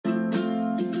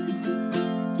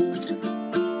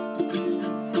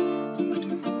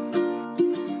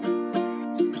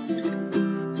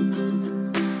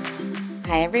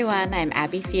Hi, everyone. I'm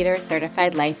Abby Feeder,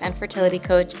 certified life and fertility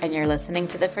coach, and you're listening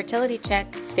to The Fertility Check.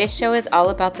 This show is all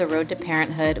about the road to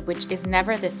parenthood, which is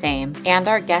never the same, and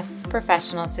our guests'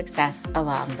 professional success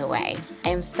along the way. I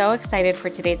am so excited for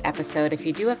today's episode. If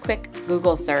you do a quick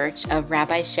Google search of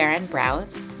Rabbi Sharon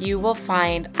Brous, you will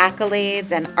find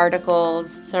accolades and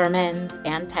articles, sermons,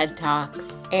 and TED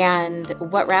Talks. And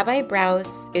what Rabbi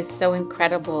Brous is so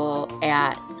incredible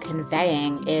at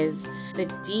conveying is the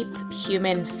deep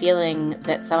human feeling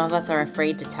that some of us are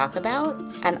afraid to talk about.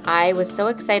 And I was so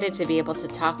excited to be able to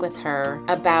talk with her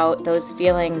about those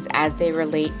feelings as they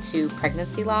relate to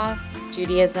pregnancy loss,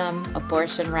 Judaism,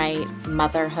 abortion rights,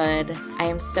 motherhood. I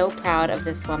am so proud of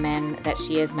this woman that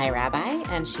she is my rabbi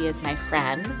and she is my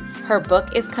friend. Her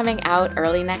book is coming out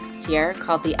early next year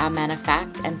called The Amen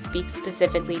Effect and speaks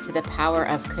specifically to the power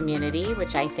of community,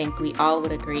 which I think we all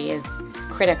would agree is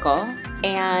critical.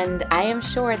 And I am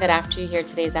sure that after you hear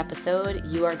today's episode,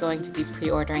 you are going to be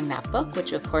pre-ordering that book,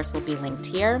 which of course will be linked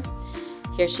here.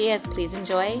 Here she is. Please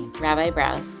enjoy Rabbi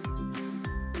Brous.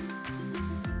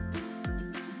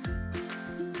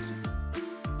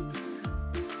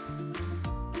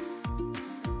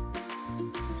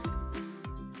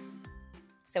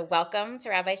 So welcome to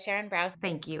Rabbi Sharon Brous.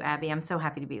 Thank you, Abby. I'm so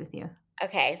happy to be with you.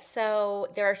 Okay, so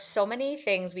there are so many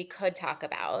things we could talk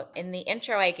about. In the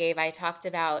intro I gave, I talked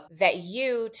about that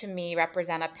you, to me,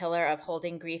 represent a pillar of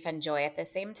holding grief and joy at the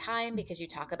same time because you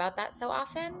talk about that so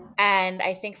often. And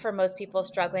I think for most people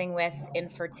struggling with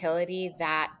infertility,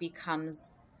 that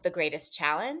becomes the greatest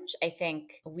challenge. I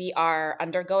think we are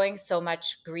undergoing so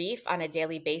much grief on a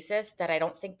daily basis that I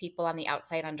don't think people on the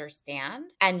outside understand.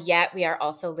 And yet we are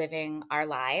also living our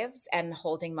lives and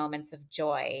holding moments of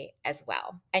joy as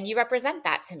well. And you represent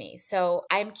that to me. So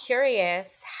I'm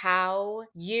curious how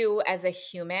you as a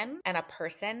human and a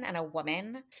person and a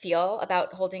woman feel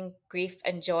about holding grief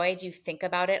and joy. Do you think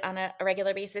about it on a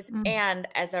regular basis? And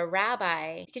as a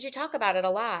rabbi, because you talk about it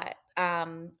a lot,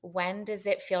 when does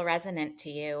it feel resonant to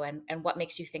you and what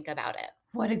makes you think about it?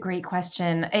 What a great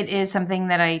question. It is something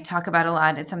that I talk about a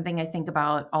lot. It's something I think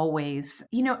about always.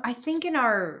 I think in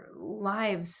our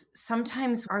lives,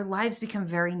 sometimes our lives become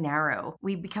very narrow.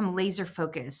 We become laser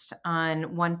focused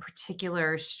on one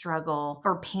particular struggle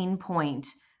or pain point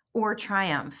or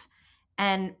triumph.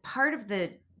 And part of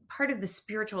the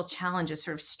spiritual challenge is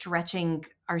sort of stretching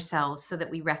ourselves so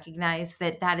that we recognize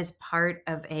that that is part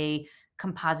of a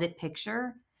composite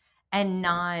picture and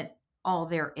not all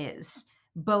there is,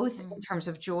 both in terms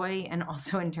of joy and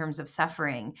also in terms of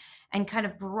suffering, and kind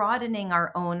of broadening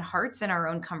our own hearts and our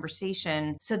own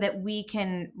conversation so that we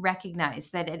can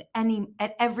recognize that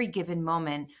at every given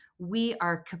moment we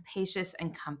are capacious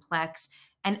and complex,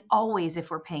 and always,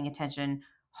 if we're paying attention,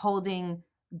 holding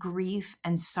grief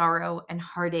and sorrow and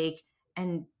heartache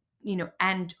and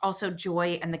and also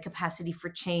joy and the capacity for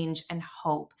change and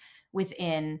hope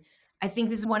within. I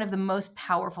think this is one of the most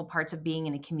powerful parts of being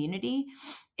in a community,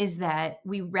 is that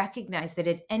we recognize that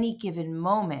at any given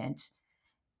moment,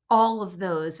 all of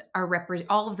those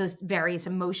all of those various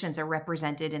emotions are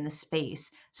represented in the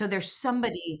space. So there's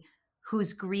somebody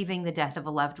who's grieving the death of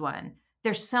a loved one.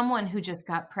 There's someone who just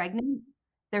got pregnant.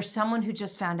 There's someone who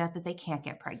just found out that they can't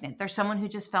get pregnant. There's someone who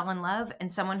just fell in love, and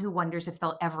someone who wonders if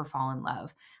they'll ever fall in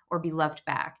love or be loved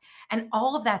back. And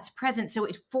all of that's present. So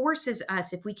it forces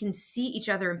us, if we can see each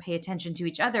other and pay attention to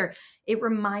each other, it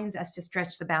reminds us to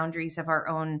stretch the boundaries of our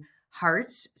own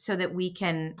hearts so that we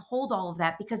can hold all of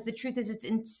that, because the truth is it's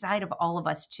inside of all of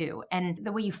us too. And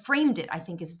the way you framed it, I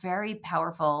think, is very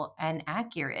powerful and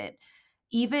accurate.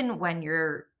 Even when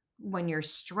you're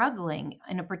struggling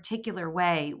in a particular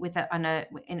way with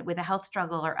with a health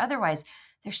struggle or otherwise,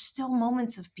 there's still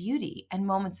moments of beauty and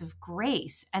moments of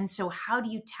grace. And so how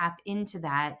do you tap into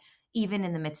that even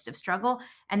in the midst of struggle?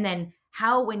 And then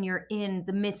how, when you're in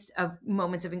the midst of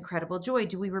moments of incredible joy,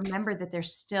 do we remember that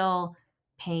there's still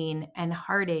pain and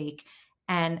heartache?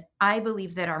 And I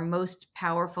believe that our most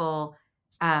powerful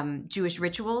Jewish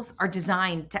rituals are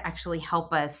designed to actually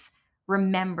help us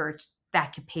remember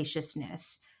that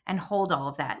capaciousness and hold all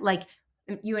of that. Like,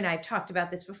 you and I have talked about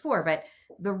this before, but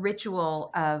the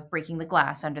ritual of breaking the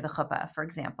glass under the chuppah, for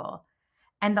example,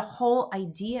 and the whole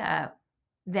idea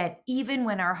that even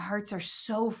when our hearts are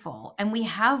so full and we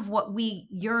have what we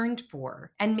yearned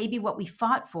for and maybe what we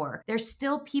fought for, there's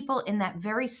still people in that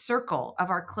very circle of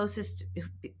our closest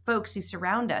folks who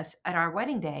surround us at our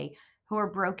wedding day who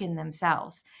are broken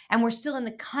themselves. And we're still in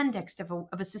the context of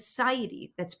a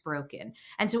society that's broken.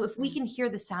 And so if we can hear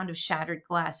the sound of shattered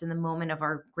glass in the moment of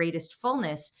our greatest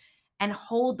fullness and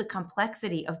hold the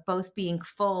complexity of both being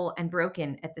full and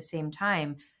broken at the same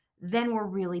time, then we're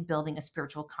really building a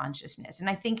spiritual consciousness. And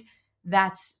I think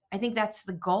I think that's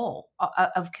the goal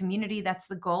of community. That's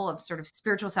the goal of sort of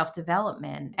spiritual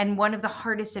self-development, and one of the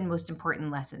hardest and most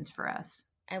important lessons for us.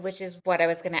 And which is what I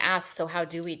was going to ask. So, how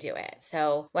do we do it?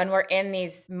 So, when we're in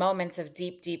these moments of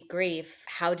deep, deep grief,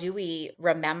 how do we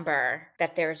remember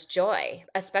that there's joy?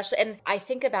 Especially, and I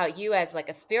think about you as like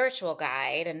a spiritual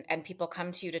guide, and people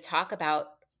come to you to talk about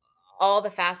all the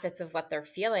facets of what they're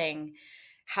feeling.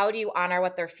 How do you honor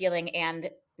what they're feeling and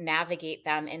navigate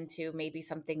them into maybe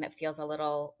something that feels a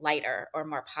little lighter or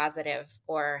more positive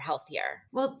or healthier?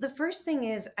 Well, the first thing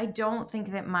is, I don't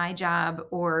think that my job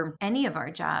or any of our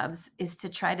jobs is to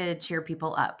try to cheer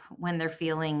people up when they're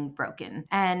feeling broken.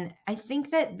 And I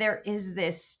think that there is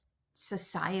this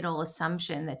societal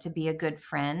assumption that to be a good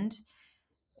friend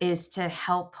is to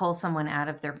help pull someone out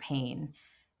of their pain.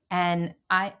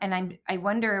 I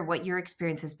wonder what your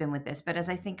experience has been with this, but as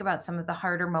I think about some of the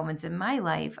harder moments in my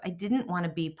life, I didn't want to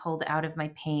be pulled out of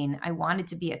my pain. I wanted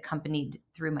to be accompanied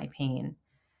through my pain.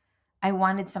 I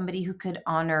wanted somebody who could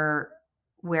honor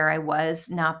where I was,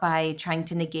 not by trying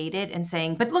to negate it and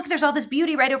saying, "But look, there's all this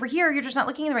beauty right over here. You're just not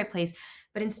looking in the right place."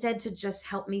 But instead to just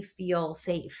help me feel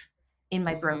safe in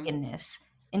my Mhm. brokenness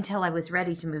until I was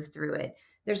ready to move through it.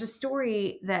 There's a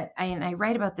story that and I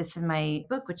write about this in my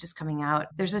book, which is coming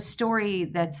out. There's a story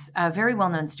that's a very well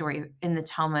known story in the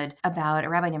Talmud about a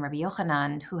rabbi named Rabbi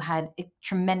Yochanan who had a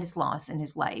tremendous loss in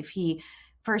his life. He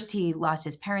lost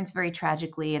his parents very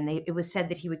tragically, and it was said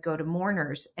that he would go to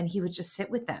mourners and he would just sit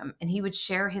with them and he would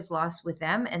share his loss with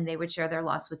them and they would share their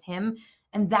loss with him.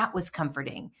 And that was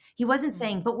comforting. He wasn't Mm,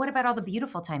 saying, "But what about all the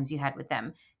beautiful times you had with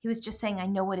them?" He was just saying, "I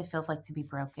know what it feels like to be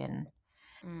broken."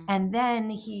 mm, And then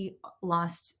he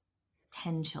lost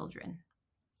 10 children.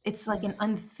 It's like mm, an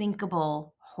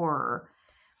unthinkable horror.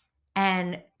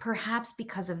 And perhaps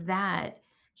because of that,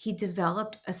 he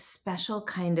developed a special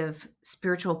kind of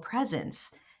spiritual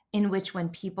presence in which when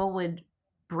people would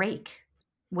break,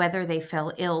 whether they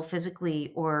fell ill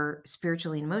physically or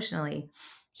spiritually and emotionally,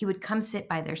 he would come sit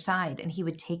by their side and he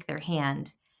would take their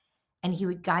hand and he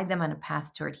would guide them on a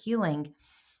path toward healing.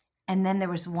 And then there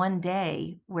was one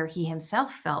day where he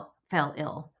himself fell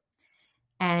ill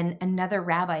and another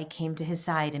rabbi came to his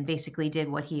side and basically did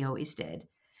what he always did.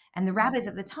 And the mm, rabbis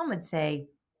of the Talmud say,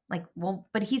 like, well,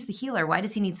 but he's the healer. Why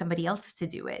does he need somebody else to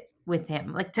do it with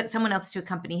him? Like someone else to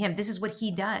accompany him. This is what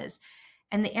he does.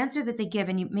 And the answer that they give,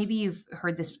 and maybe you've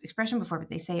heard this expression before, but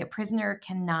they say a prisoner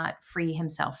cannot free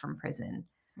himself from prison.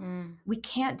 mm, We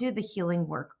can't do the healing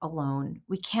work alone.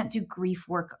 We can't do grief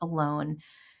work alone.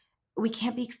 We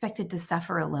can't be expected to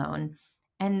suffer alone.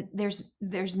 And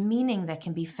there's meaning that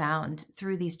can be found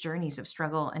through these journeys of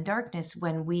struggle and darkness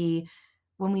when we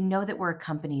know that we're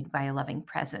accompanied by a loving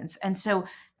presence. And so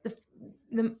the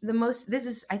the most this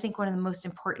is, I think, one of the most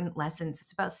important lessons.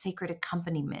 It's about sacred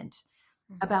accompaniment,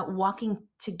 mhm, about walking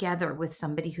together with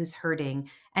somebody who's hurting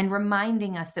and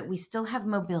reminding us that we still have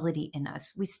mobility in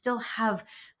us. We still have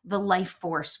the life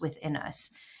force within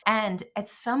us. And at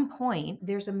some point,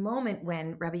 there's a moment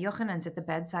when Rabbi Yochanan's at the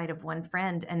bedside of one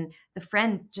friend, and the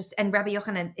friend and Rabbi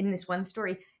Yochanan in this one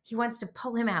story, he wants to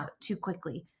pull him out too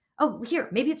quickly. "Oh, here,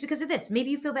 maybe it's because of this. Maybe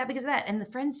you feel bad because of that." And the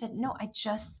friend said, "No,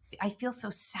 I feel so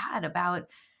sad about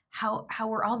how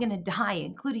we're all going to die,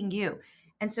 including you."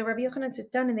 And so Rabbi Yochanan sits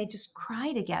down and they just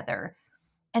cry together.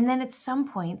 And then at some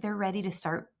point, they're ready to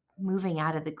start moving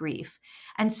out of the grief.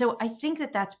 And so I think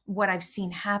that that's what I've seen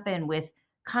happen with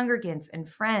congregants and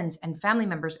friends and family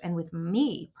members and with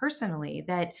me personally,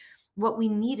 that what we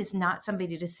need is not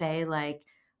somebody to say, like,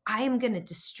 "I am going to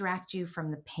distract you from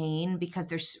the pain because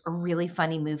there's a really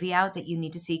funny movie out that you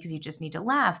need to see because you just need to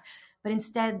laugh." But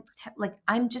instead, like,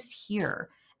 "I'm just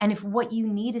here. And if what you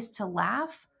need is to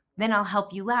laugh, then I'll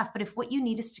help you laugh. But if what you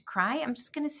need is to cry, I'm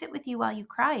just going to sit with you while you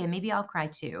cry and maybe I'll cry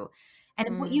too. And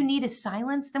if what you mm. need is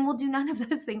silence, then we'll do none of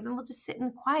those things and we'll just sit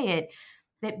in quiet."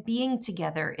 That being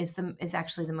together is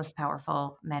actually the most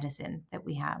powerful medicine that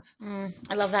we have.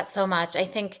 I love that so much. I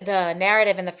think the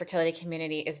narrative in the fertility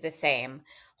community is the same.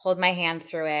 Hold my hand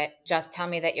through it. Just tell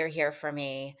me that you're here for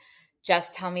me.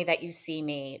 Just tell me that you see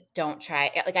me. Don't try.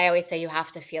 Like I always say, you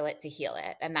have to feel it to heal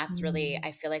it. And that's really, Mm,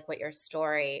 I feel like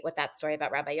what that story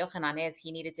about Rabbi Yochanan is,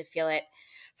 he needed to feel it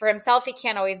for himself. He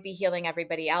can't always be healing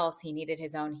everybody else. He needed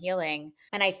his own healing.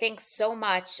 And I think so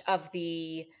much of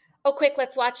oh, quick,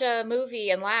 let's watch a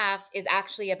movie and laugh is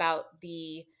actually about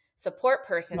the support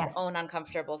person's yes, own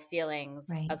uncomfortable feelings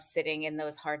right. of sitting in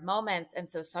those hard moments. And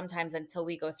so sometimes until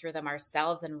we go through them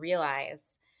ourselves and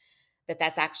realize that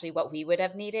that's actually what we would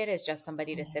have needed is just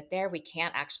somebody to Right. sit there, we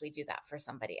can't actually do that for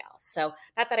somebody else. So,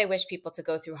 not that I wish people to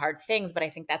go through hard things, but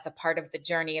I think that's a part of the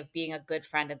journey of being a good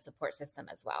friend and support system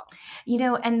as well.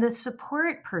 And the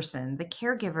support person, the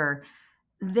caregiver,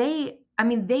 they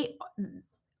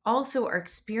also are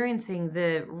experiencing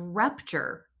the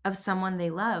rupture of someone they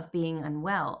love being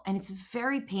unwell, and it's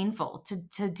very painful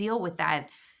to deal with that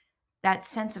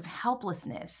sense of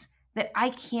helplessness that I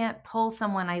can't pull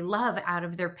someone I love out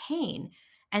of their pain.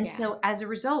 And Yeah. so as a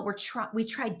result, we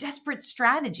try desperate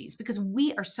strategies because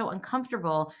we are so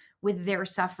uncomfortable with their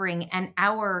suffering and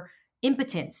our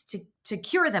impotence to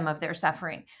cure them of their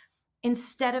suffering.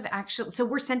 Instead of actually, so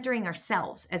we're centering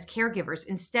ourselves as caregivers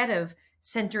instead of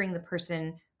centering the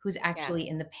person who's actually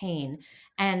Yes. in the pain.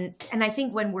 And I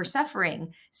think when we're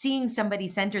suffering, seeing somebody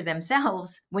center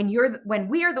themselves when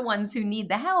we are the ones who need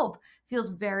the help feels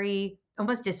very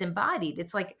almost disembodied.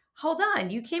 It's like, hold on,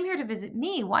 you came here to visit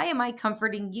me. Why am I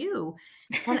comforting you?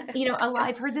 And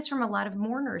I've heard this from a lot of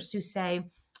mourners who say,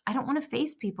 I don't want to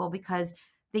face people because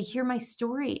they hear my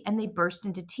story and they burst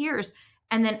into tears,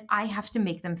 and then I have to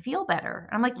make them feel better.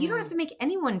 And I'm like, you don't have Mm, to make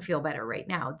anyone feel better right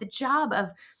now. The job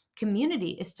of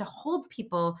community is to hold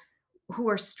people who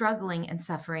are struggling and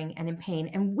suffering and in pain.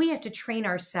 And we have to train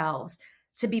ourselves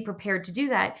to be prepared to do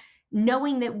that,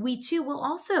 knowing that we too will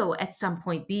also at some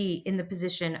point be in the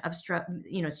position of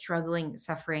struggling,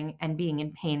 suffering, and being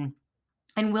in pain.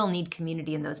 And we'll need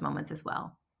community in those moments as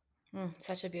well.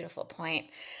 such a beautiful point.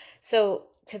 So,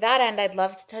 to that end, I'd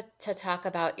love to talk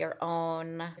about your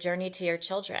own journey to your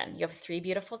children. You have three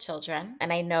beautiful children,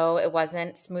 and I know it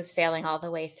wasn't smooth sailing all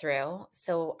the way through.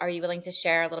 So, are you willing to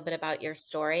share a little bit about your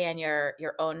story and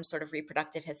your own sort of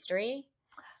reproductive history?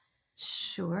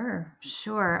 Sure,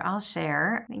 sure. I'll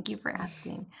share. Thank you for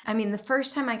asking. I mean, the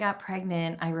first time I got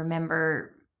pregnant, I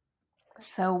remember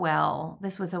so well.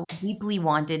 This was a deeply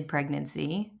wanted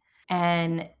pregnancy.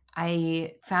 And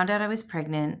I found out I was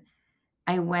pregnant.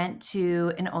 I went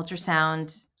to an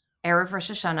ultrasound Erev Rosh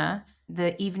Hashanah,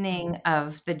 the evening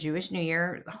of the Jewish New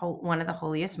Year, one of the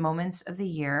holiest moments of the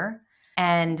year.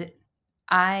 And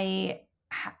I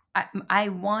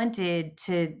wanted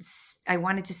to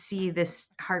see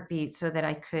this heartbeat so that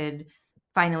I could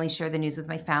finally share the news with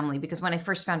my family, because when I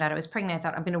first found out I was pregnant, I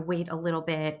thought I'm going to wait a little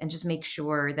bit and just make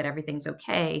sure that everything's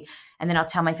okay, and then I'll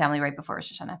tell my family right before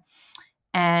Rosh Hashanah.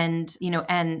 And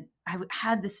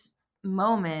had this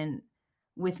moment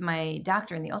with my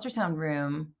doctor in the ultrasound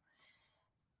room.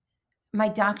 My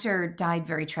doctor died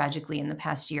very tragically in the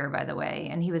past year, by the way,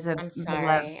 and he was a I'm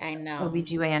beloved sorry. I know.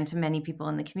 OBGYN to many people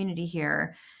in the community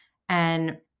here.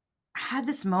 And I had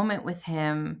this moment with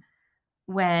him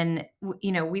when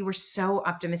we were so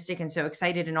optimistic and so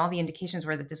excited, and all the indications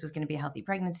were that this was going to be a healthy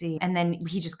pregnancy, and then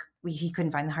he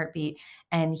couldn't find the heartbeat.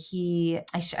 And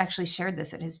actually shared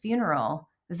this at his funeral.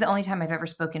 It was the only time I've ever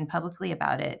spoken publicly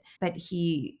about it. But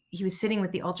he was sitting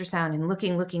with the ultrasound and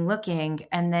looking,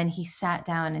 and then he sat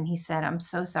down and he said, I'm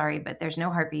so sorry, but there's no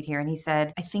heartbeat here. And he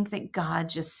said, I think that God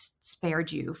just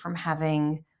spared you from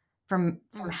having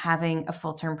Mm, a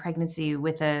full-term pregnancy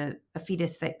with a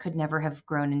fetus that could never have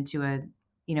grown into a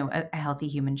healthy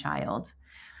human child.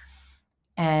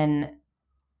 And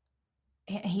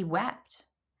he wept.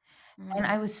 And mm,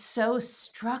 I was so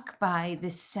struck by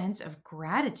this sense of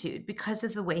gratitude because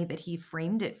of the way that he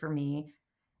framed it for me.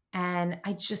 And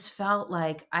I just felt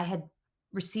like I had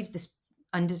received this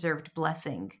undeserved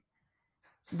blessing,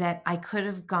 that I could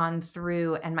have gone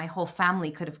through and my whole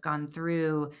family could have gone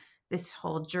through this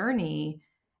whole journey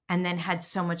and then had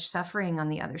so much suffering on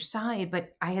the other side,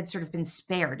 but I had sort of been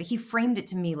spared. He framed it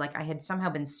to me like I had somehow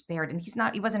been spared, and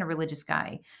he wasn't a religious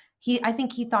guy. I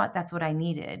think he thought that's what I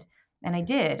needed, and I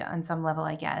did on some level,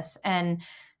 I guess. And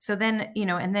so then,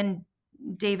 and then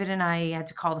David and I had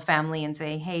to call the family and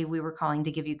say, "Hey, we were calling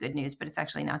to give you good news, but it's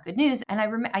actually not good news." And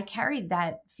I carried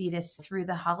that fetus through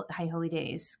the High Holy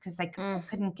Days because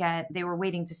mm, they were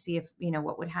waiting to see if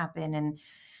what would happen. And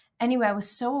anyway, I was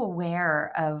so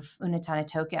aware of Unatana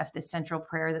Tokef, this central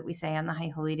prayer that we say on the High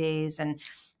Holy Days, and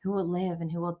who will live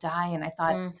and who will die. And I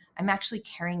thought, mm, I'm actually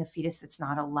carrying a fetus that's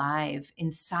not alive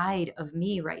inside of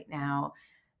me right now,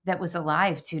 that was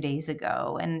alive 2 days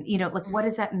ago. And, like, what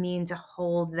does that mean to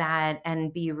hold that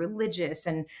and be religious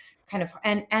and kind of,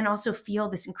 and also feel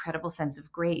this incredible sense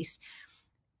of grace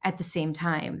at the same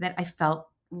time, that I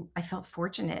felt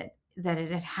fortunate that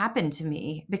it had happened to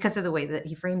me because of the way that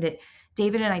he framed it.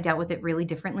 David and I dealt with it really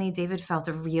differently. David felt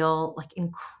a real, like,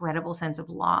 incredible sense of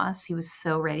loss. He was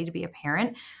so ready to be a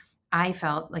parent. I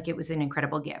felt like it was an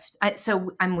incredible gift.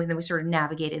 When we sort of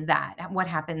navigated that. What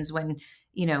happens when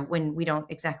we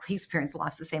don't exactly experience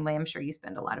loss the same way? I'm sure you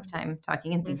spend a lot of time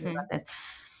talking and thinking mhm. about this.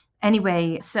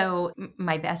 Anyway, so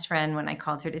my best friend, when I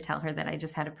called her to tell her that I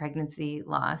just had a pregnancy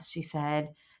loss, she said,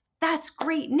 "That's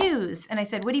great news." And I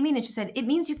said, "What do you mean?" And she said, "It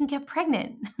means you can get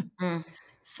pregnant." Mm,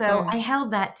 So mm, I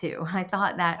held that too. I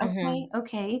thought that, mhm.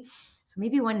 okay, so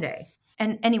maybe one day.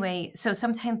 And anyway, so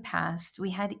some time passed. We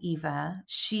had Eva.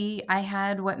 I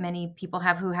had what many people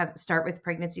have who have start with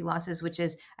pregnancy losses, which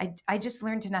is I just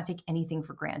learned to not take anything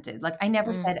for granted. Like I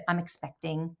never Mm, said I'm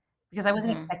expecting because I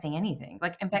wasn't mhm, expecting anything.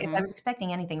 Like in fact, if I mhm. was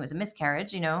expecting anything, it was a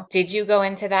miscarriage, you know. Did you go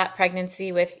into that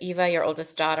pregnancy with Eva, your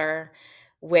oldest daughter,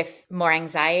 with more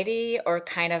anxiety or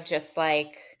kind of just,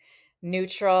 like,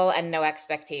 neutral and no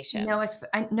expectations?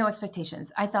 No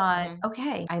expectations. I thought, Mhm,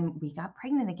 "Okay, we got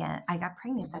pregnant again. I got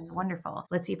pregnant. That's mhm, wonderful.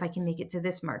 Let's see if I can make it to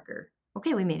this marker.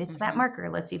 Okay, we made it to that mhm, marker.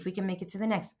 Let's see if we can make it to the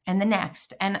next and the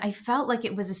next." And I felt like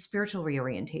it was a spiritual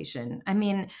reorientation. I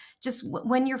mean, just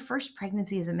when your first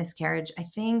pregnancy is a miscarriage, I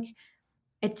think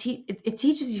it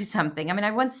teaches you something. I mean,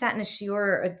 I once sat in a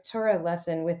shiur, a Torah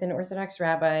lesson with an Orthodox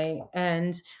rabbi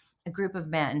and a group of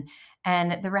men,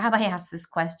 and the rabbi asked this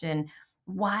question: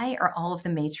 "Why are all of the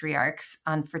matriarchs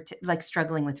like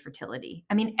struggling with fertility?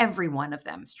 I mean, every one of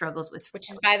them struggles with which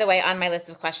is, fertility." by the way, on my list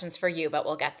of questions for you, but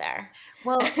we'll get there.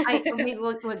 Well,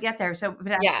 we'll get there. So,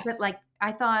 Yeah, like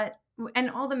I thought, and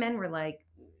all the men were like,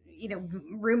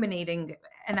 ruminating,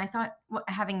 and I thought,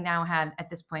 having now had at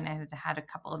this point, I had a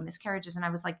couple of miscarriages, and I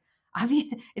was like,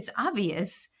 obvious. It's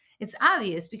obvious. It's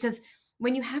obvious because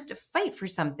when you have to fight for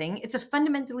something, it's a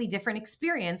fundamentally different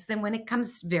experience than when it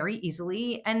comes very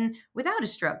easily and without a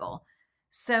struggle.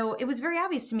 So it was very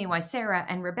obvious to me why Sarah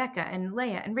and Rebecca and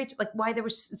Leah and Rachel, like why there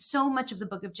was so much of the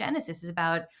book of Genesis is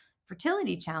about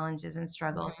fertility challenges and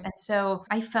struggles. mhm, And so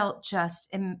I felt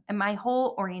and my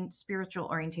whole spiritual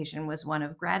orientation was one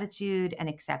of gratitude and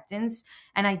acceptance.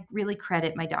 And I really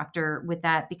credit my doctor with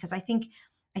that because I think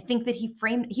that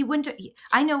he wouldn't,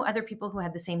 I know other people who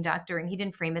had the same doctor and he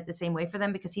didn't frame it the same way for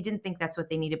them because he didn't think that's what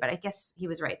they needed. But I guess he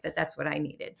was right that that's what I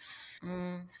needed.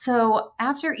 mm, So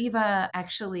after Eva,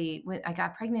 actually, I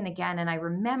got pregnant again, and I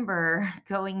remember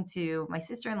going to my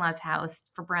sister-in-law's house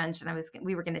for brunch, and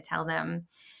we were going to tell them,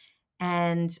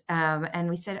 and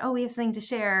we said, "Oh, we have something to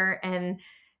share," and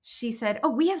she said, "Oh,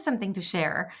 we have something to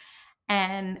share,"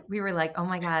 and we were like, "Oh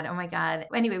my god, oh my god."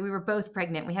 Anyway, we were both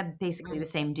pregnant. We had basically mm, the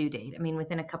same due date. I mean,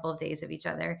 within a couple of days of each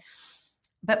other.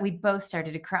 But we both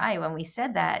started to cry when we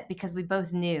said that because we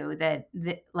both knew that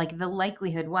like the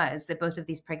likelihood was that both of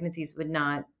these pregnancies would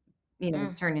not,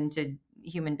 mm, turn into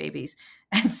human babies.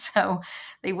 And so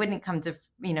they wouldn't come to,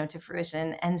 to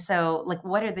fruition. And so like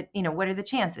what are the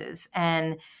chances?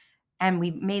 And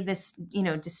we made this,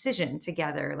 decision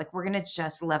together. Like we're going to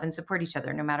just love and support each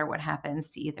other no matter what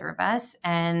happens to either of us.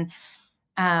 And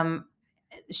um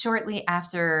shortly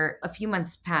after, a few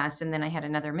months passed, and then I had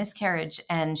another miscarriage,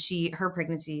 and her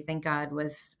pregnancy, thank God,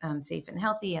 was safe and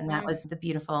healthy, and that mm. was the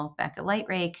beautiful Becca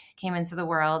Lightrake came into the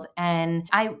world, and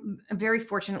I very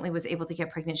fortunately was able to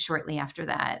get pregnant shortly after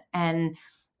that. And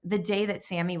the day that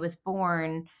Sammy was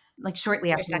born, like shortly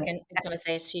Your after, second I was gonna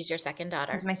say she's your second was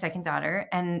daughter. my second daughter,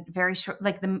 and very short,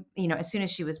 like as soon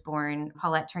as she was born,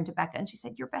 Paulette turned to Becca and she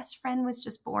said, "Your best friend was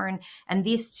just born." And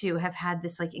these two have had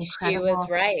this like She was incredible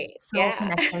right, soul yeah.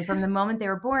 connection from the moment they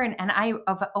were born. And I've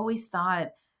always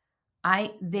thought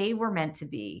they were meant to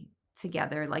be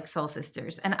together like soul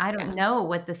sisters. And I don't Yeah, know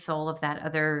what the soul of that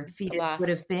other the fetus would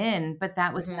have lost. been, but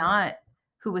that was Mhm, not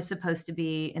who was supposed to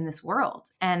be in this world.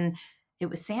 And it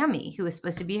was Sammy who was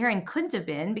supposed to be here and couldn't have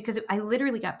been because I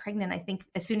literally got pregnant, I think,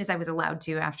 as soon as I was allowed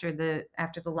to after the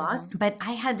loss. mhm, But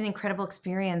I had an incredible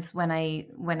experience when I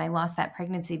lost that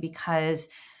pregnancy because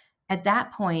at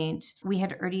that point, we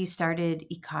had already started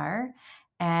Ikar,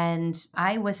 and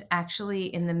I was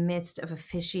actually in the midst of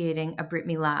officiating a Brit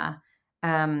Milah,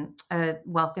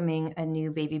 welcoming a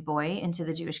new baby boy into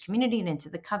the Jewish community and into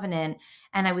the covenant.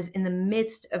 And I was in the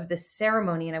midst of the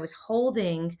ceremony, and I was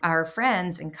holding our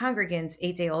friends and congregants'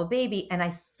 8-day-old baby, and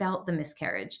I felt the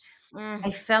miscarriage. mm,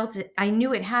 I felt it. I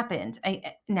knew it happened.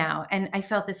 And I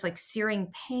felt this like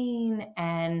searing pain,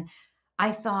 and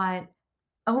I thought,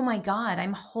 oh my God,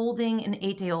 I'm holding an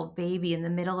 8-day-old baby in the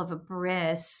middle of a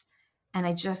bris, and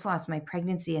I just lost my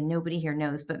pregnancy, and nobody here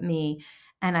knows but me.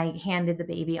 And I handed the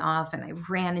baby off, and I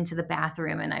ran into the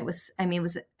bathroom, and I mean,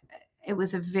 it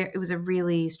was a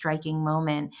really striking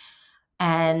moment.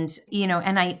 And,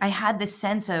 and I had this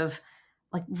sense of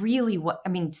like really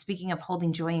speaking of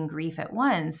holding joy and grief at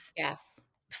once, yes.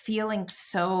 feeling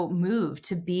so moved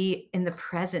to be in the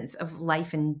presence of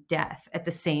life and death at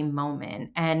the same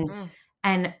moment, Mm,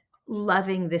 and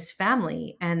loving this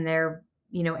family and their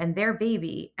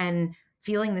baby, and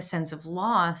feeling the sense of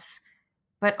loss,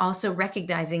 but also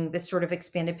recognizing this sort of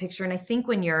expanded picture. And I think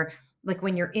when you're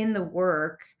in the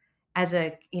work as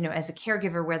a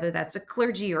caregiver, whether that's a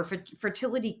clergy or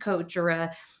fertility coach or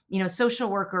a social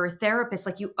worker or therapist,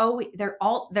 like you always there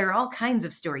are all kinds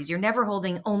of stories. You're never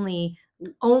holding only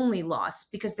only loss,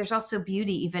 because there's also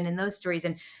beauty even in those stories.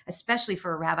 And especially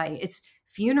for a rabbi, it's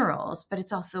funerals, but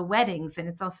it's also weddings, and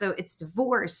it's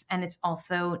divorce, and it's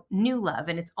also new love,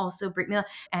 and it's also Brit Milah.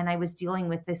 And I was dealing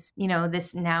with this,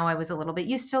 this, now I was a little bit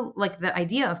used to like the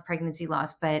idea of pregnancy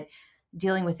loss, but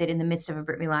dealing with it in the midst of a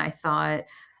Brit Milah, I thought,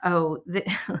 oh,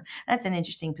 that's an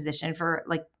interesting position for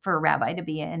a rabbi to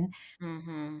be in.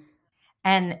 Mhm.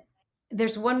 And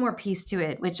there's one more piece to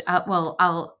it, which, well,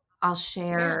 I'll Yeah.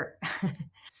 share.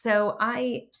 So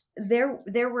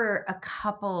there were a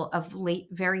couple of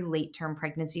very late term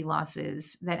pregnancy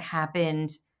losses that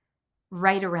happened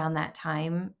right around that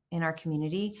time in our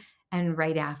community and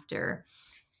right after.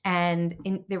 And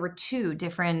there were two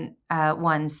different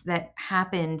ones that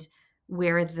happened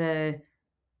where the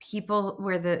people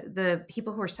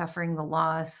who were suffering the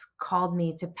loss called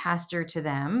me to pastor to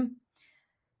them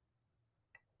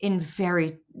in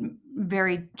very,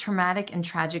 very traumatic and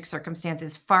tragic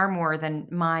circumstances, far more than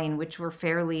mine, which were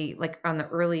fairly like on the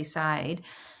early side.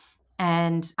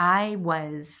 And I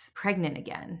was pregnant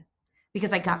again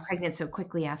because I got Mm. pregnant so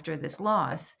quickly after this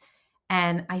loss.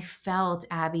 And I felt,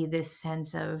 Abby, this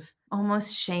sense of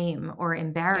almost shame or Yeah.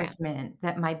 embarrassment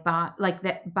that my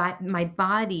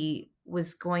body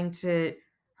was going to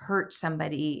hurt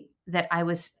somebody that I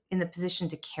was in the position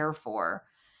to care for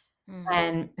Mm.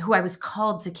 and who I was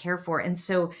called to care for. And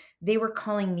so they were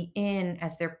calling me in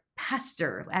as their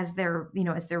pastor, as their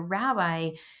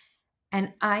rabbi.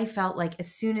 And I felt like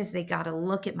as soon as they got a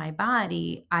look at my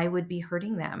body, I would be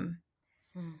hurting them.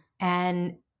 Mm.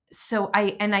 And so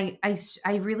I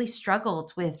really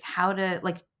struggled with how to,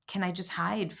 like, can I just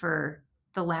hide for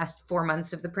the last 4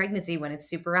 months of the pregnancy when it's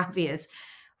super obvious?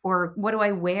 Or what do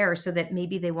I wear so that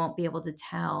maybe they won't be able to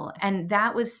tell? And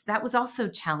that was also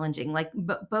challenging, like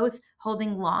both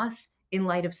holding loss in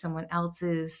light of someone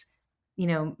else's,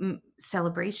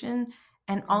 celebration,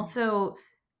 and Mm. also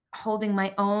holding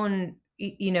my own.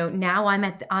 Now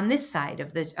I'm on this side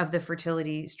of the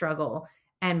fertility struggle,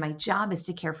 and my job is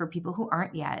to care for people who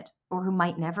aren't yet or who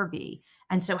might never be.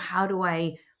 And so how do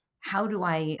I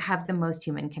have the most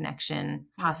human connection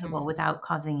possible Mhm. without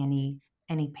causing any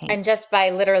pain? And just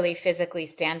by literally physically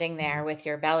standing there Mhm. with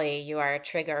your belly, you are a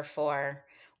trigger for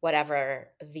whatever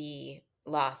the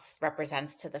loss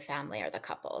represents to the family or the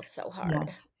couple. So hard.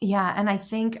 Yes. Yeah, and I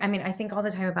think all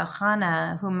the time about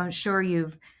Hannah, whom I'm sure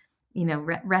you've,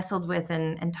 wrestled with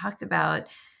and talked about,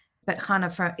 but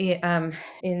Hannah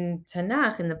in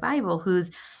Tanakh, in the Bible,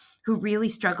 who really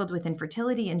struggled with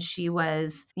infertility, and she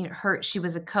was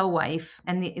a co-wife,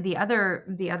 and the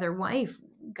other wife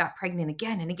got pregnant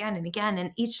again and again and again,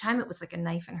 and each time it was like a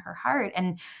knife in her heart,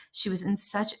 and she was in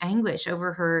such anguish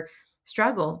over her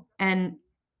struggle. And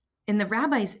the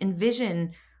rabbis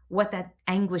envision what that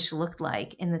anguish looked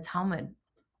like in the Talmud.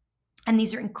 And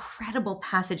these are incredible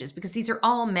passages because these are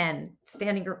all men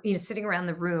sitting around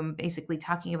the room, basically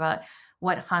talking about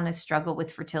what Hannah's struggle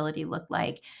with fertility looked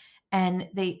like. And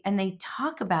they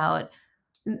talk about,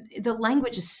 the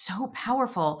language is so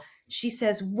powerful. She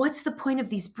says, "What's the point of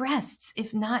these breasts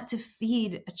if not to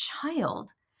feed a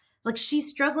child?" Like, she's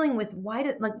struggling with, why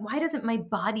doesn't my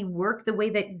body work the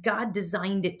way that God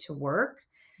designed it to work?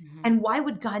 Mhm. And why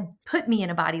would God put me in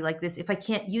a body like this if I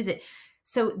can't use it?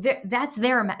 So that's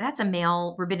a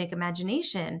male rabbinic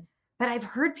imagination. But I've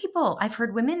heard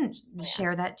women Yeah.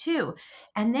 share that too.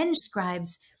 And then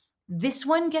describes, this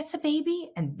one gets a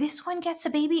baby, and this one gets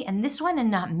a baby, and this one, and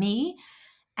not me.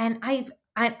 And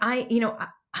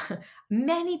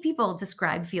many people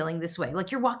describe feeling this way.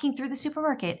 Like, you're walking through the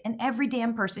supermarket and every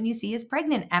damn person you see is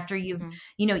pregnant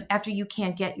Mhm. after you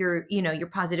can't get your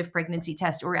positive pregnancy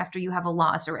test, or after you have a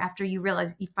loss, or after you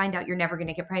find out you're never going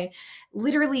to get pregnant.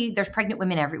 Literally, there's pregnant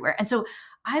women everywhere. And so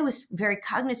I was very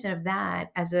cognizant of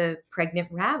that as a pregnant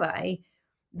rabbi,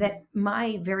 that Mhm.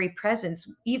 my very presence,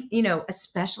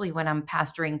 especially when I'm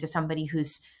pastoring to somebody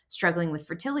who's struggling with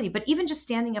fertility, but even just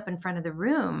standing up in front of the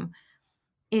room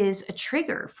is a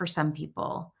trigger for some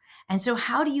people. And so,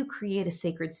 how do you create a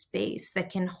sacred space that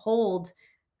can hold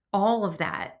all of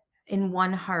that in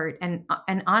one heart? And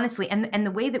honestly, and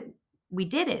the way that we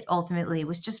did it ultimately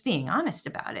was just being honest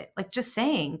about it, like just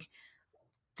saying,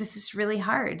 this is really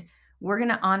hard. We're going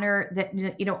to honor that,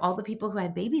 all the people who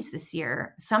had babies this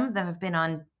year. Some of them have been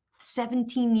on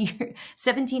 17 Yeah.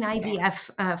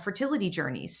 IVF fertility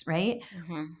journeys, right?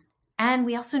 Mhm. And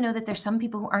we also know that there's some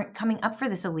people who aren't coming up for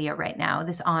this aliyah right now,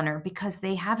 this honor, because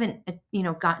they haven't,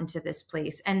 gotten to this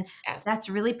place. And Yes. that's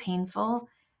really painful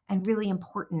and really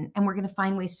important. And we're going to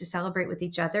find ways to celebrate with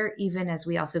each other, even as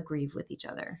we also grieve with each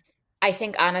other. I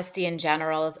think honesty in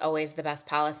general is always the best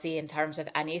policy in terms of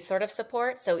any sort of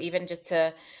support. So even just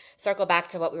to circle back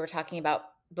to what we were talking about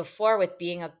before with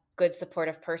being a good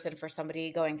supportive person for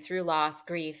somebody going through loss,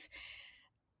 grief,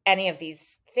 any of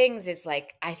these things is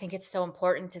like, I think it's so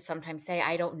important to sometimes say,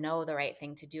 I don't know the right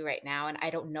thing to do right now. And I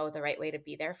don't know the right way to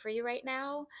be there for you right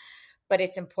now, but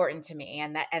it's important to me.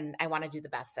 And I want to do the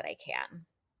best that I can.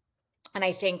 And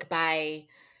I think by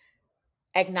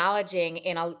acknowledging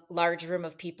in a large room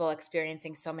of people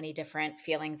experiencing so many different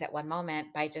feelings at one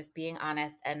moment, by just being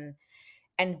honest and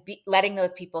letting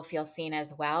those people feel seen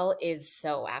as well is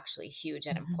so actually huge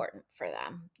and Mhm. important for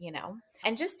them, you know?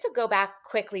 And just to go back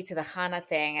quickly to the Hana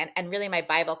thing and really my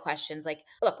Bible questions, like,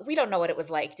 look, we don't know what it was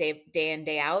like day in,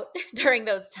 day out during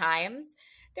those times.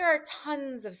 There are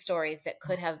tons of stories that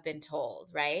could have been told,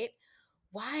 right?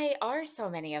 Why are so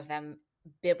many of them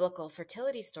biblical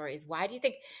fertility stories? Why do you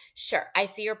think? Sure, I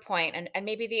see your point, and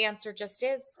maybe the answer just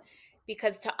is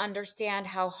because to understand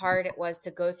how hard it was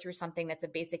to go through something that's a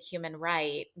basic human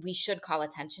right, we should call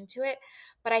attention to it.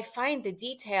 But I find the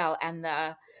detail and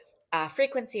the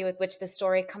frequency with which the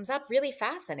story comes up really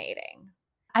fascinating.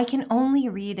 I can only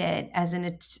read it as an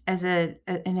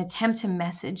attempt to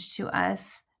message to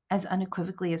us as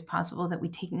unequivocally as possible that we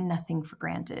take nothing for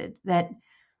granted, that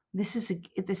this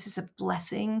is a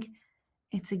blessing,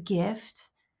 it's a gift.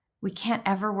 We can't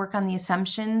ever work on the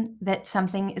assumption that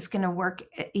something is gonna work,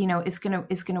 is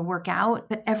gonna work out,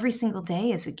 but every single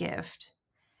day is a gift.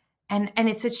 And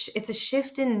it's a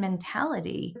shift in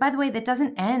mentality. By the way, that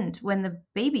doesn't end when the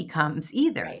baby comes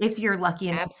either, Right. if you're lucky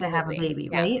enough to have a Absolutely. baby,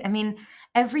 Yeah. right? I mean,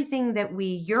 everything that we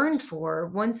yearn for,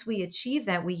 once we achieve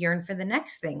that, we yearn for the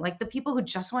next thing. Like the people who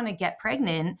just wanna get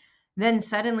pregnant, then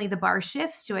suddenly the bar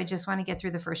shifts to, "I just wanna get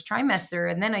through the first trimester,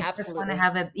 and then I just wanna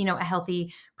Absolutely. have a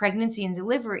healthy pregnancy and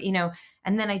delivery,"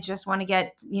 and then I just wanna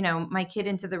get, my kid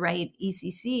into the right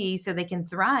ECC so they can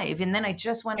thrive, and then I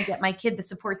just wanna get my kid the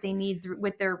support they need through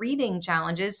with their reading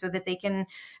challenges so that they can,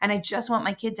 and I just want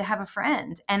my kid to have a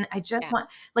friend, and I just Yeah. want,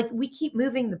 like, we keep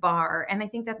moving the bar, and I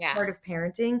think that's Yeah. part of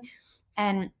parenting.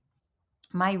 And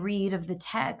my read of the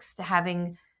text, I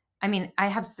mean, I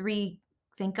have 3,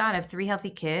 thank God, I have 3 healthy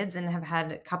kids and have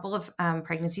had a couple of,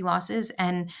 pregnancy losses,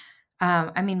 and,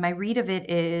 I mean, my read of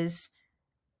it is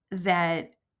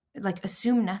that, like,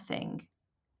 assume nothing.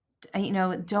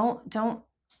 Don't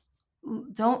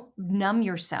numb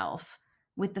yourself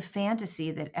with the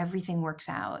fantasy that everything works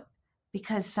out,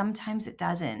 because sometimes it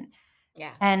doesn't.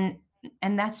 Yeah. And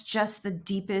that's just the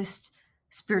deepest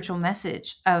spiritual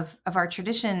message of our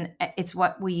tradition. It's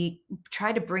what we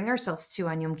try to bring ourselves to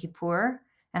on Yom Kippur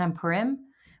and on Purim,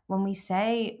 when we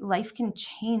say life can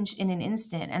change in an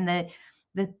instant, and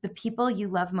the people you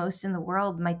love most in the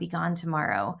world might be gone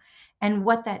tomorrow. And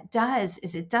what that does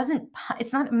is,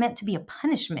 it's not meant to be a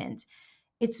punishment.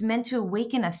 It's meant to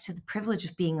awaken us to the privilege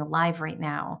of being alive right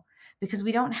now, because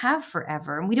we don't have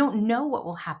forever and we don't know what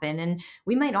will happen. And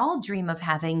we might all dream of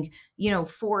having,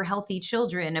 4 healthy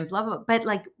children and blah, blah, but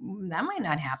like that might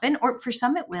not happen. Or for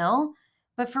some it will,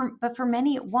 but for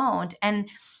many it won't. And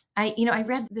I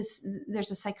read this.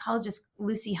 There's a psychologist,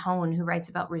 Lucy Hone, who writes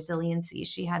about resiliency.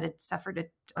 She suffered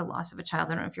a loss of a child.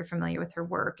 I don't know if you're familiar with her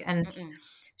work. And Mm-mm.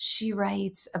 she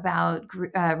writes about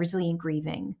resilient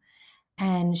grieving,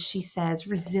 and she says,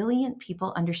 resilient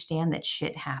people understand that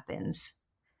shit happens.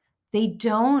 They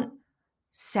don't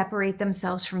separate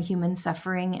themselves from human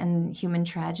suffering and human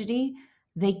tragedy.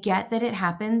 They get that it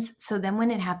happens. So then when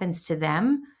it happens to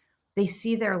them, they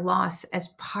see their loss as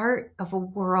part of a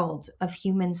world of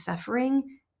human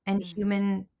suffering and Mm.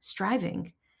 human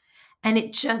striving. And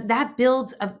it just that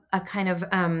builds a kind of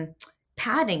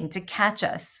padding to catch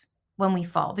us when we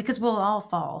fall, because we'll all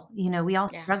fall. We all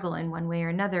Yeah. struggle in one way or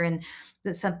another. And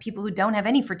some people who don't have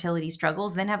any fertility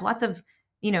struggles then have lots of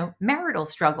marital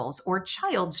struggles or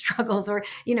child struggles, or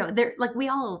they're like, we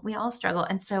all struggle.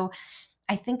 And so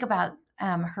I think about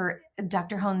her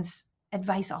Dr. Hone's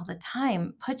advice all the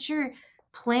time.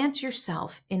 Plant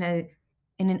yourself in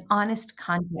an honest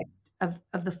context of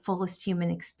the fullest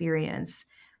human experience.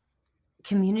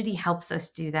 Community helps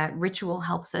us do that. Ritual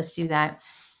helps us do that.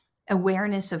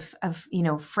 Awareness of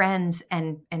friends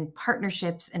and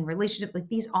partnerships and relationships, like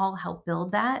these all help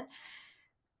build that,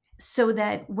 so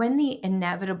that when the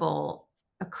inevitable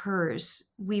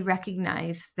occurs, we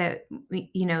recognize that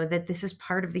that this is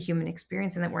part of the human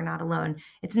experience and that we're not alone.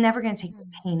 It's never going to take the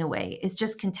Mm. pain away. It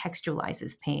just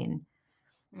contextualizes pain,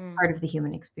 Mm. part of the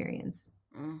human experience.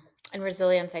 Mm. And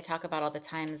resilience, I talk about all the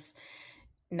times,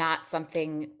 not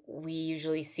something we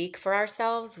usually seek for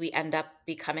ourselves. We end up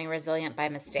becoming resilient by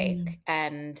Mm. mistake.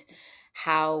 And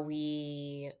how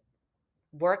we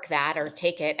work that or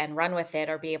take it and run with it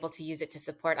or be able to use it to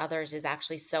support others is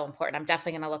actually so important. I'm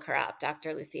definitely going to look her up,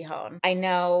 Dr. Lucy Hone. I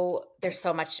know there's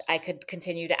so much I could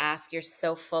continue to ask. You're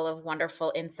so full of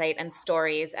wonderful insight and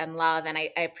stories and love, and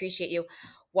I appreciate you.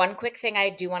 One quick thing I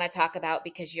do want to talk about,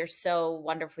 because you're so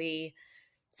wonderfully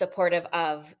supportive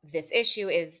of this issue,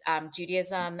 is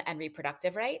Judaism and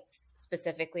reproductive rights,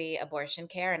 specifically abortion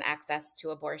care and access to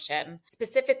abortion.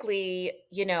 Specifically,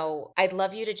 I'd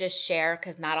love you to just share,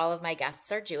 because not all of my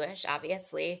guests are Jewish,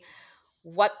 obviously,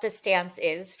 what the stance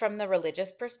is from the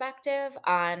religious perspective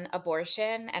on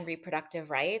abortion and reproductive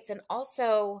rights, and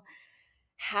also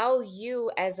how you,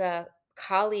 as a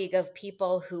colleague of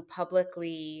people who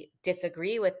publicly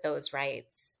disagree with those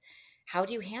rights, how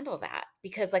do you handle that?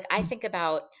 Because, like, I think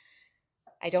about,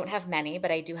 I don't have many,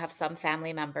 but I do have some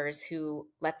family members who,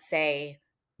 let's say,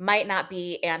 might not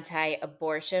be anti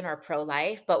abortion or pro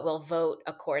life, but will vote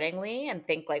accordingly and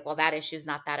think, like, well, that issue is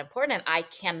not that important. And I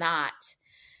cannot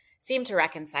seem to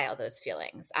reconcile those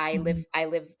feelings. Mhm.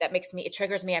 That makes me, it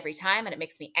triggers me every time and it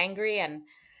makes me angry. And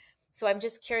so I'm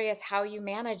just curious how you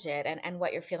manage it, and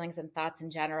what your feelings and thoughts in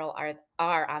general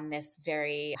are on this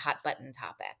very hot button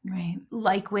topic. Right.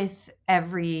 Like with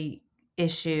every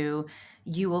issue,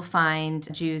 you will find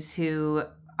Jews who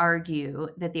argue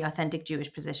that the authentic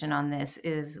Jewish position on this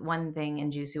is one thing,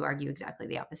 and Jews who argue exactly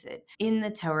the opposite. In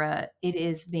the Torah, it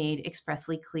is made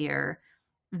expressly clear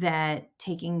that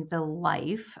taking the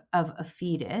life of a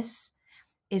fetus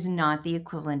is not the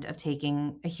equivalent of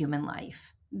taking a human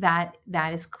life. That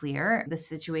is clear. The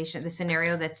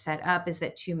scenario that's set up is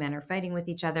that two men are fighting with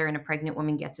each other and a pregnant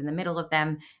woman gets in the middle of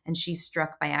them and she's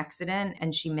struck by accident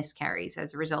and she miscarries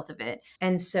as a result of it.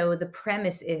 And so the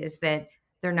premise is that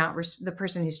the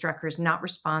person who struck her is not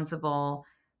responsible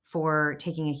for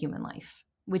taking a human life,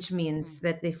 which means Mm,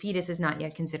 that the fetus is not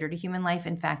yet considered a human life.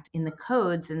 In fact, in the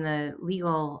codes,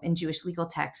 in Jewish legal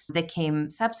texts that came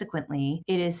subsequently,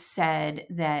 it is said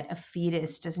that a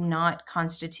fetus does not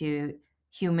constitute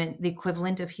the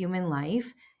equivalent of human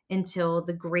life until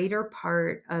the greater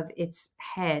part of its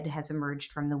head has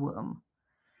emerged from the womb.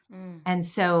 mm, And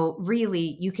so,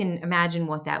 really, you can imagine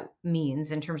what that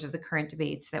means in terms of the current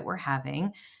debates that we're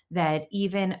having. That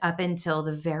even up until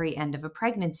the very end of a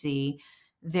pregnancy,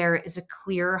 there is a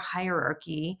clear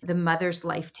hierarchy. The mother's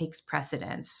life takes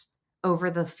precedence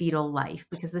over the fetal life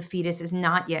because the fetus is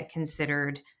not yet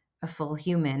considered a full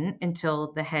human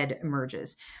until the head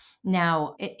emerges.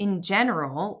 Now, in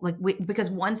general, because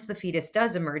once the fetus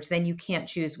does emerge, then you can't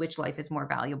choose which life is more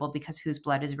valuable because whose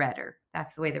blood is redder.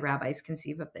 That's the way the rabbis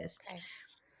conceive of this. okay.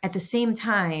 At the same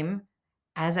time,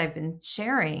 as I've been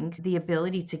sharing, the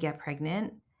ability to get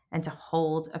pregnant and to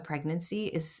hold a pregnancy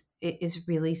is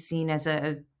really seen as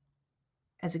a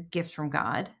gift from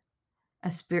God,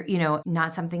 a spirit,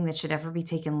 not something that should ever be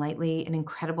taken lightly, an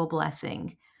incredible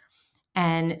blessing.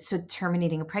 And so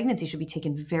terminating a pregnancy should be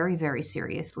taken very, very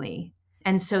seriously.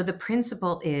 And so the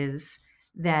principle is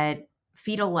that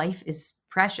fetal life is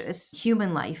precious,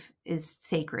 human life is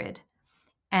sacred.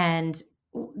 And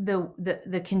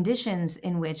the conditions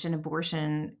in which an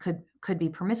abortion could be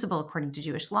permissible according to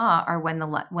Jewish law are when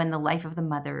the life of the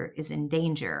mother is in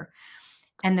danger.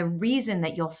 And the reason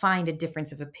that you'll find a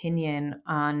difference of opinion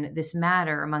on this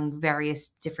matter among various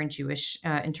different Jewish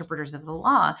interpreters of the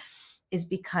law is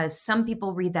because some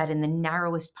people read that in the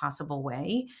narrowest possible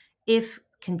way. If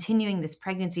continuing this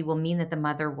pregnancy will mean that the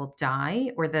mother will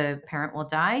die or the parent will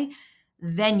die,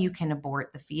 then you can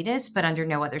abort the fetus, but under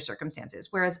no other circumstances.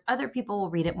 Whereas other people will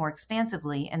read it more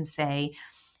expansively and say,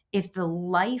 if the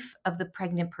life of the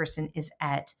pregnant person is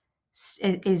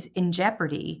in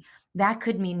jeopardy, that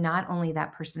could mean not only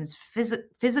that person's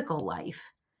physical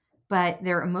life, but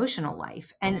their emotional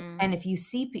life. And Mm, if you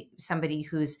see somebody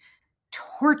who's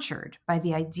tortured by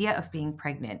the idea of being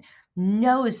pregnant,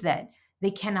 knows that they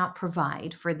cannot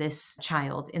provide for this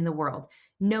child in the world,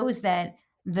 knows that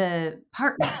the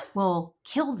partner will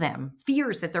kill them,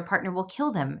 fears that their partner will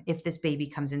kill them if this baby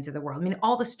comes into the world. I mean,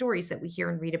 all the stories that we hear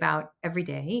and read about every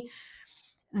day,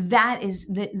 that is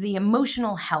the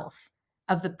emotional health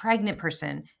of the pregnant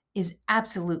person is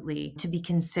absolutely to be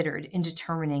considered in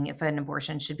determining if an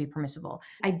abortion should be permissible.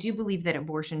 I do believe that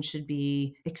abortion should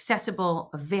be accessible,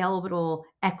 available,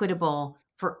 equitable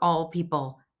for all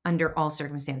people under all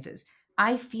circumstances.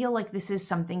 I feel like this is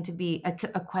something to be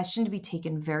a question to be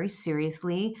taken very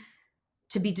seriously,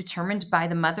 to be determined by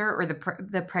the mother or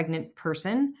the pregnant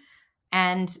person,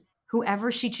 and whoever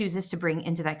she chooses to bring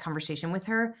into that conversation with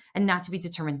her, and not to be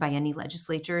determined by any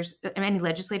legislators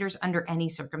under any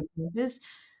circumstances.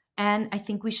 And I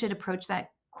think we should approach that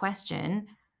question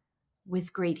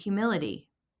with great humility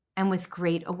and with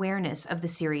great awareness of the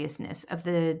seriousness of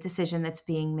the decision that's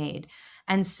being made.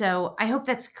 And so I hope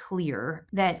that's clear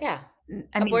that, Yeah.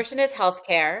 I mean, Abortion is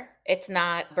healthcare. It's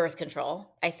not birth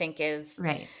control, I think is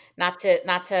right, not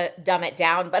to dumb it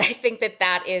down, but I think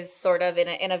that is sort of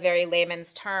in a very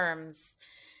layman's terms.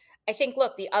 I think,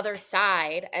 look, the other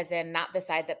side, as in not the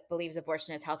side that believes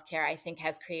abortion is healthcare, I think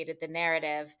has created the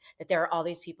narrative that there are all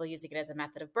these people using it as a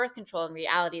method of birth control. In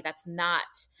reality, that's not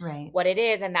right. what it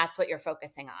is. And that's what you're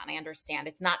focusing on. I understand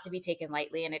it's not to be taken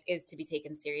lightly and it is to be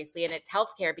taken seriously. And it's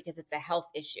healthcare because it's a health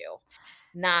issue,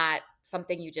 not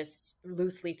something you just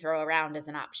loosely throw around as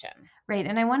an option. Right.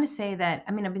 And I want to say that,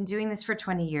 I mean, I've been doing this for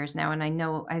 20 years now, and I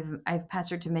know I've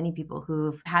pastored to many people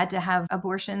who've had to have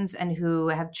abortions and who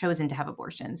have chosen to have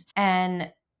abortions.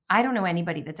 And I don't know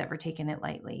anybody that's ever taken it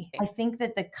lightly. I think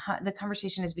that the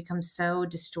conversation has become so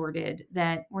distorted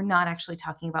that we're not actually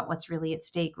talking about what's really at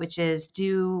stake, which is,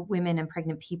 do women and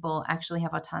pregnant people actually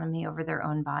have autonomy over their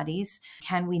own bodies?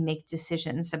 Can we make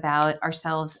decisions about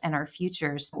ourselves and our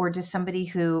futures? Or does somebody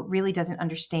who really doesn't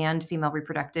understand female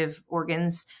reproductive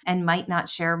organs and might not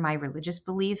share my religious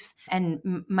beliefs and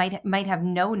might have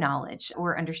no knowledge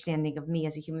or understanding of me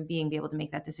as a human being be able to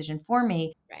make that decision for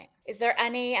me? Right. Is there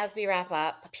any, as we wrap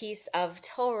up, piece of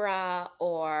Torah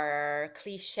or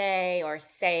cliche or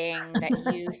saying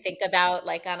that you think about,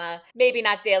 like on a maybe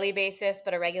not daily basis,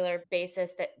 but a regular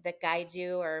basis that guides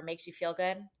you or makes you feel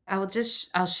good?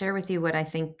 I'll share with you what I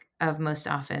think of most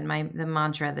often, the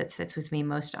mantra that sits with me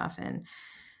most often,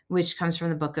 which comes from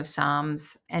the book of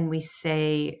Psalms. And we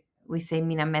say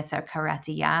Mina Metzer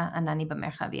Karatiya Anani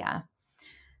B'merchavia,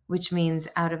 which means,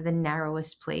 out of the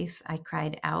narrowest place I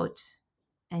cried out,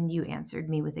 and you answered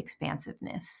me with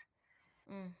expansiveness.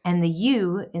 Mm, And the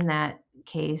you in that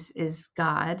case is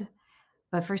God.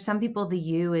 But for some people, the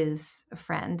you is a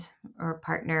friend or a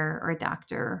partner or a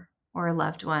doctor or a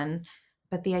loved one.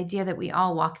 But the idea that we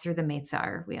all walk through the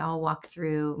Meitzar, we all walk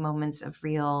through moments of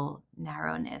real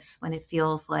narrowness when it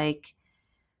feels like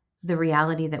the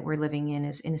reality that we're living in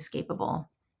is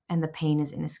inescapable and the pain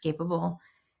is inescapable.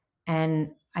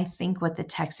 And I think what the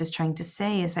text is trying to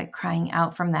say is that crying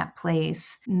out from that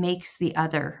place makes the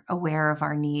other aware of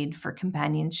our need for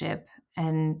companionship.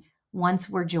 And once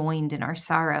we're joined in our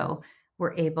sorrow,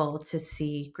 we're able to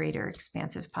see greater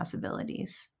expansive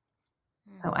possibilities.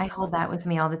 So I I hold love that that. with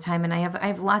me all the time. And I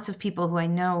have lots of people who I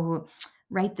know who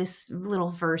write this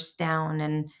little verse down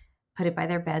and put it by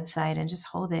their bedside and just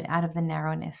hold it. Out of the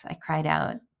narrowness, I cried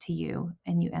out to you,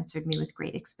 and you answered me with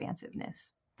great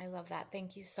expansiveness. I love that.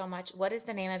 Thank you so much. What is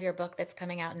the name of your book that's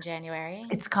coming out in January?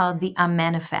 It's called The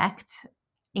Amen Effect,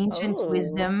 Ancient Oh,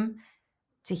 Wisdom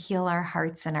to Heal Our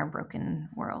Hearts and Our Broken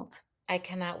World. I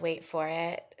cannot wait for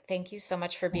it. Thank you so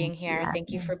much for Thank being you, here. Thank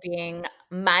you Abby. for being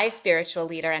my spiritual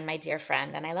leader and my dear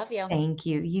friend. And I love you. Thank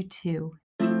you. You too.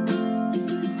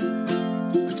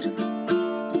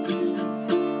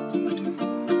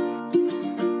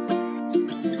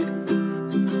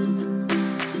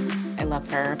 I love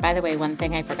her. By the way, one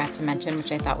thing I forgot to mention,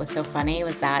 which I thought was so funny,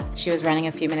 was that she was running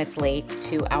a few minutes late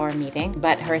to our meeting,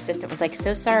 but her assistant was like,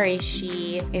 so sorry,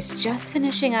 she is just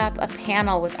finishing up a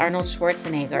panel with Arnold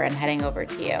Schwarzenegger and heading over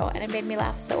to you. And it made me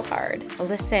laugh so hard.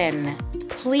 Listen,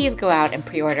 please go out and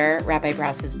pre-order Rabbi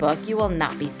Brous's book. You will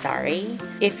not be sorry.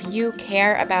 If you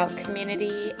care about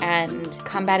community and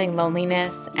combating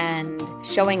loneliness and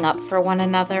showing up for one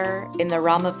another in the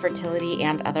realm of fertility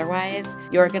and otherwise,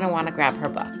 you're going to want to grab her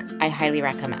book. I highly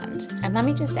recommend. And let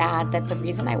me just add that the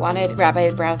reason I wanted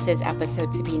Rabbi Brous's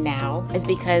episode to be now is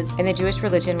because in the Jewish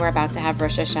religion, we're about to have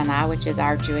Rosh Hashanah, which is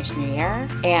our Jewish New Year.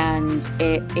 And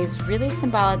it is really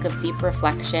symbolic of deep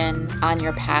reflection on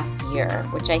your past year,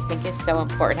 which I think is so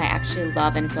important. I actually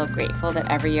love and feel grateful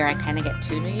that every year I kind of get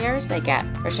 2 New Years. I get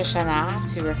Rosh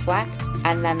Hashanah to reflect,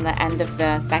 and then the end of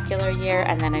the secular year,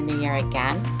 and then a new year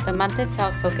again. The month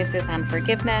itself focuses on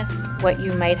forgiveness, what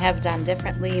you might have done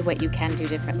differently, what you can do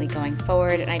differently going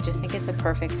forward. And I just think it's a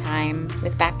perfect time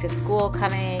with back to school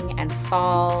coming and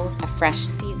fall, a fresh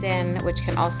season, which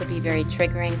can also be very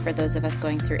triggering for those of us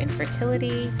going through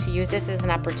infertility, to use this as an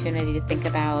opportunity to think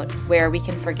about where we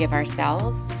can forgive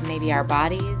ourselves, maybe our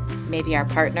bodies, maybe our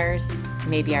partners,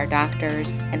 maybe our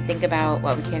doctors, and think about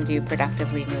what we can do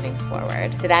productively moving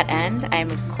forward. To that end,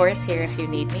 I'm of course here if you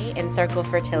need me in Circle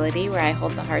Fertility, where I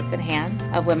hold the hearts and hands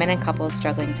of women and couples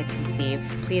struggling to conceive.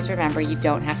 Please remember, you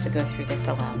don't have to go through this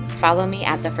alone. Follow me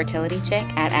at The Fertility Chick,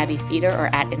 at Abby Feeder, or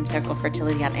at In Circle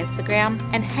Fertility on Instagram.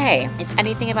 And hey, if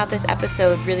anything about this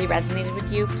episode really resonated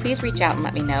with you, please reach out and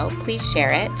let me know. Please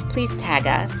share it. Please tag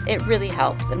us. It really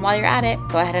helps. And while you're at it,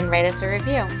 go ahead and write us a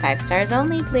review. 5 stars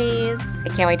only, please. I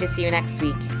can't wait to see you next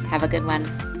week. Have a good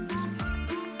one.